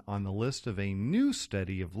 1 on the list of a new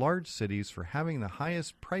study of large cities for having the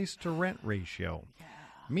highest price to rent ratio. Yeah.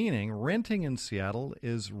 Meaning, renting in Seattle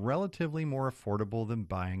is relatively more affordable than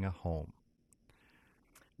buying a home.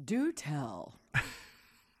 Do tell.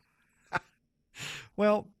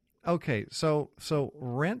 Well, okay, so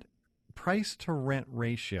price to rent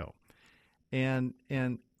ratio, and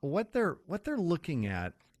what they're looking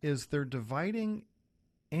at is they're dividing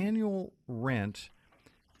annual rent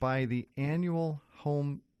by the annual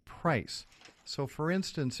home price. So, for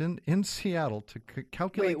instance, in Seattle, to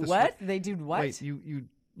calculate Wait, this, what? They do what? Wait, you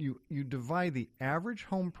divide the average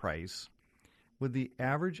home price with the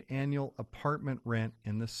average annual apartment rent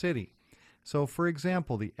in the city. So, for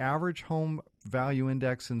example, the average home value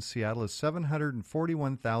index in Seattle is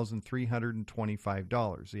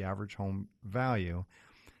 $741,325, the average home value.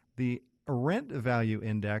 The rent value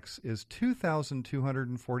index is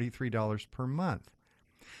 $2,243 per month.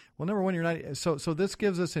 Well, number one, you're not. So this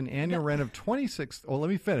gives us an annual rent of 26. Well,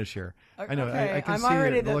 let me finish here. I know. Okay, I can I'm see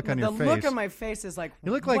already the look on your face. The look on my face is like,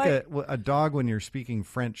 you look like a dog when you're speaking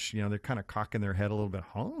French. You know, they're kind of cocking their head a little bit.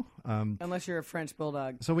 Huh? Unless you're a French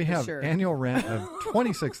bulldog. So we have annual rent of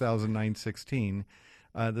 $26,916.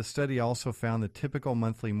 The study also found the typical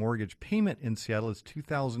monthly mortgage payment in Seattle is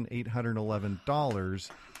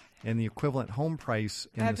 $2,811. And the equivalent home price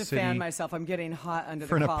in the city... I have to fan myself. I'm getting hot under the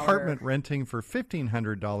collar. For an apartment renting for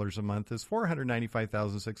 $1,500 a month is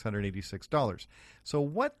 $495,686. So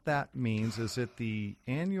what that means is that the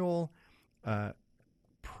annual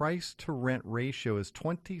price to rent ratio is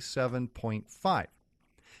 27.5.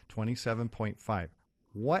 27.5.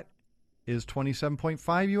 What is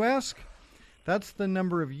 27.5, you ask? That's the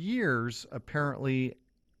number of years, apparently,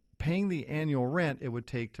 paying the annual rent it would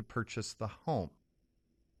take to purchase the home.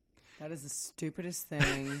 That is the stupidest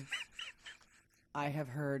thing I have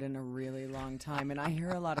heard in a really long time, and I hear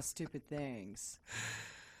a lot of stupid things.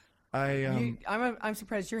 I'm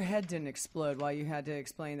surprised your head didn't explode while you had to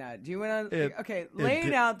explain that. Do you want to? Okay, lay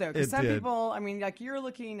it out though, because some people, I mean, like you're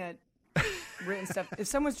looking at written stuff. If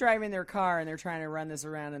someone's driving their car and they're trying to run this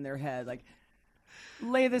around in their head, like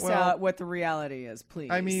lay this out, what the reality is, please.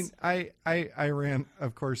 I mean, I ran,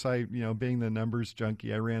 of course, being the numbers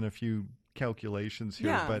junkie, I ran a few calculations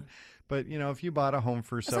here, but if you bought a home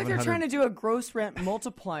for $700, it's like they're trying to do a gross rent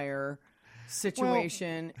multiplier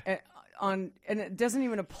situation and it doesn't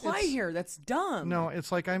even apply here. That's dumb. No,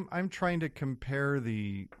 it's like I'm trying to compare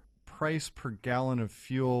the price per gallon of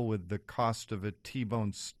fuel with the cost of a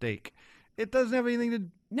T-bone steak. It doesn't have anything to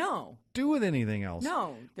do with anything else.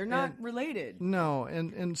 No, they're not related. No,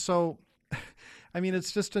 and so I mean,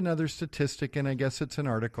 it's just another statistic, and I guess it's an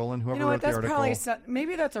article, and whoever wrote the article... Probably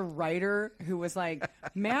maybe that's a writer who was like,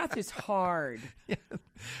 math is hard. Yeah.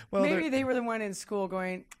 Well, maybe they were the one in school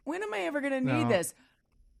going, when am I ever going to need this?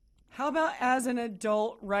 How about as an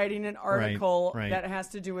adult writing an article that has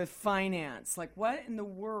to do with finance? Like, what in the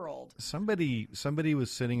world? Somebody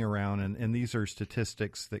was sitting around, and these are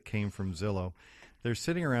statistics that came from Zillow. They're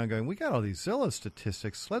sitting around going, we got all these Zillow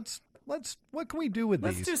statistics. What can we do with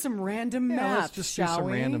these? Let's do some random math, let's just do some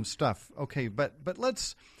random stuff. Okay, but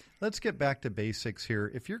let's get back to basics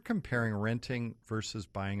here. If you're comparing renting versus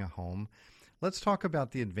buying a home, let's talk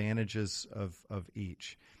about the advantages of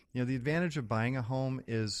each. The advantage of buying a home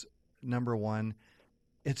is, number one,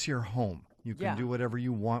 it's your home. You can do whatever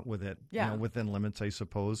you want with it, within limits, I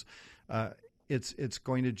suppose. It's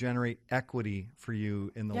going to generate equity for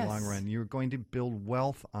you in the long run. You're going to build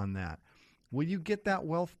wealth on that. Will you get that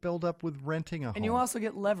wealth build up with renting a home? And you also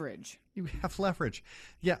get leverage. You have leverage.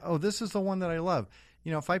 Yeah. Oh, this is the one that I love.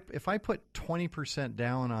 If I put 20%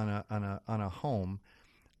 down on a home,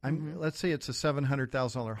 Let's say it's a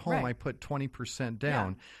 $700,000 home. Right. I put 20%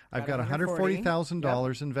 down. Yeah. I've got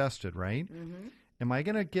 $140,000 invested, right? Mm-hmm. Am I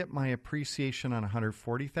going to get my appreciation on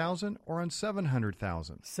 $140,000 or on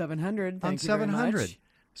 $700,000? $700,000. On $700,000.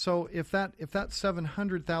 So if that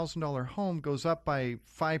 $700,000 home goes up by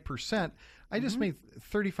 5%, I just made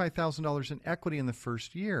 $35,000 in equity in the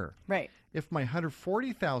first year. Right. If my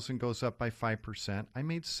 $140,000 goes up by 5%, I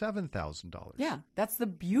made $7,000. Yeah, that's the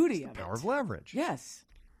beauty of it. Power of leverage. Yes.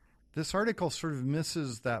 This article sort of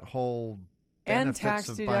misses that whole And benefits tax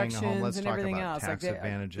of buying a home. deductions Let's and talk everything about else. tax Like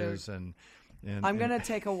advantages and I'm going to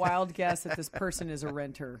take a wild guess that this person is a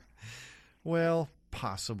renter. Well,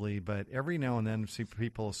 possibly, but every now and then, see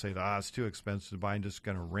people say, it's too expensive to buy. I'm just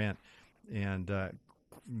going to rent and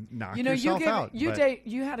knock yourself out.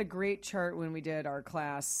 You had a great chart when we did our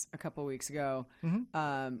class a couple of weeks ago.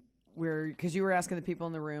 Because you were asking the people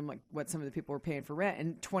in the room like what some of the people were paying for rent,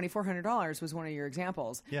 and $2,400 was one of your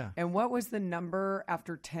examples. Yeah. And what was the number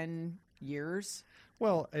after 10 years?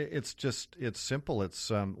 Well, it's simple. It's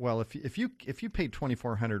if you paid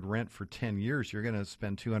 $2,400 rent for 10 years, you're going to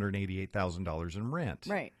spend $288,000 in rent.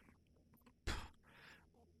 Right.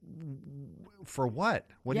 For what?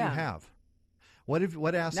 What do you have? What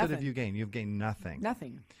asset Nothing. have you gained? You've gained nothing.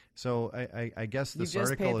 Nothing. So I guess this you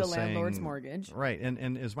just article paid the is saying landlord's mortgage. Right.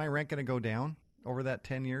 And is my rent going to go down over that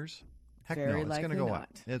 10 years? Heck Very no, it's going to likely go not. up.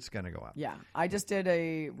 It's going to go up. Yeah. I just did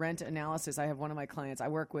a rent analysis. I have one of my clients. I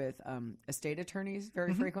work with estate attorneys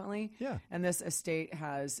very frequently. Yeah. And this estate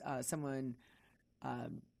has someone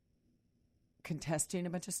contesting a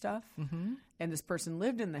bunch of stuff. Mm-hmm. And this person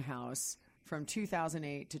lived in the house from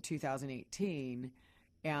 2008 to 2018.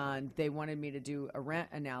 And they wanted me to do a rent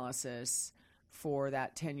analysis for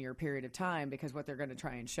that 10-year period of time, because what they're going to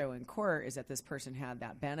try and show in court is that this person had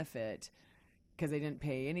that benefit because they didn't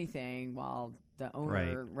pay anything while the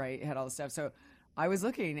owner had all the stuff. So I was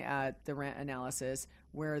looking at the rent analysis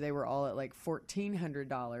where they were all at like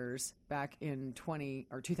 $1,400 back in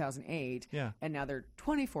 2008. Yeah. And now they're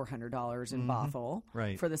 $2,400 in Bothell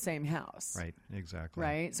for the same house. Right. Exactly.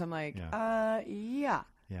 Right. So I'm like, Yeah.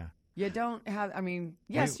 Yeah. You don't have,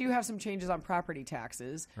 yes, you have some changes on property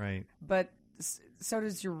taxes. Right. But so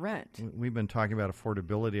does your rent. We've been talking about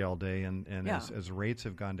affordability all day, and as rates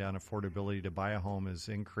have gone down, affordability to buy a home has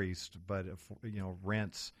increased, but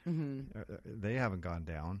rents they haven't gone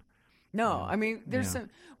down. No, there's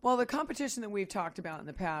the competition that we've talked about in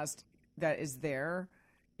the past that is there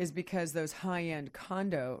is because those high-end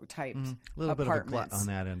condo type a little bit of a glut on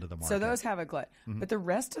that end of the market. So those have a glut, but the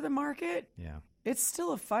rest of the market, it's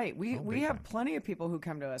still a fight. We have plenty of people who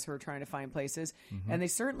come to us who are trying to find places, and they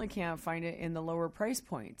certainly can't find it in the lower price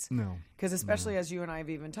points. No. Because especially as you and I have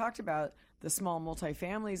even talked about, the small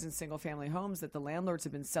multifamilies and single-family homes that the landlords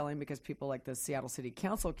have been selling because people like the Seattle City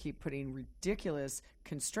Council keep putting ridiculous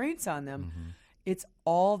constraints on them, it's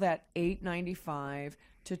all that $895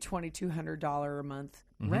 to $2,200 a month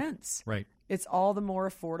rents. Right. It's all the more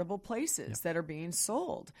affordable places that are being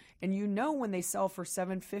sold. And when they sell for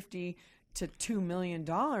 $750 to $2 million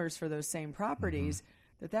for those same properties,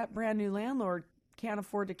 that brand new landlord can't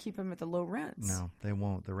afford to keep them at the low rents. No, they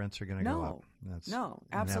won't. The rents are going to go up. That's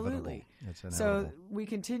absolutely. It's inevitable. So we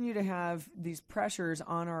continue to have these pressures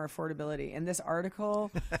on our affordability. And this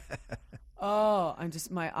article,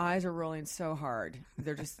 my eyes are rolling so hard.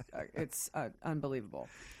 They're just, it's unbelievable.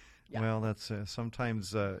 Yeah. Well, that's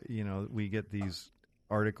sometimes, we get these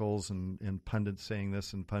articles and pundits saying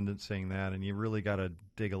this and pundits saying that, and you really got to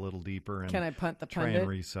dig a little deeper and Can I punt the try pundit? and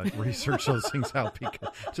research those things out, because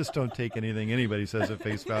just don't take anything anybody says at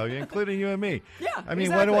face value, including you and me. Yeah, what do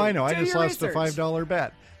exactly. I know? I Do just your lost research. a $5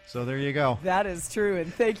 bet. So there you go. That is true,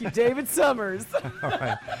 and thank you, David Summers. All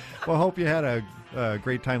right. Well, hope you had a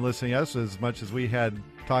great time listening to us as much as we had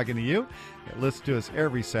talking to you. Listen to us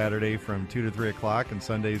every Saturday from 2 to 3 o'clock, and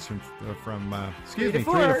Sundays from 3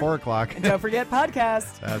 to 4 o'clock. And don't forget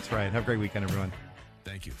podcast. That's right. Have a great weekend, everyone.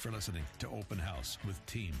 Thank you for listening to Open House with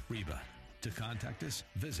Team Reba. To contact us,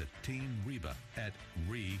 visit Team Reba at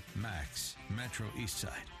RE/MAX Metro Eastside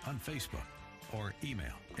on Facebook, or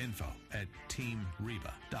email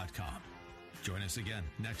info@teamreba.com. Join us again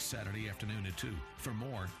next Saturday afternoon at 2 for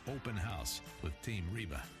more Open House with Team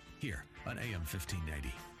Reba here on AM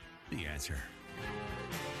 1590. The Answer.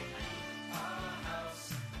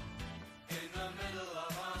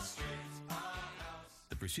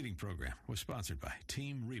 The preceding program was sponsored by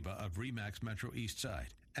Team Reba of RE/MAX Metro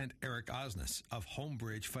Eastside and Eric Osnes of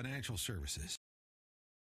Homebridge Financial Services.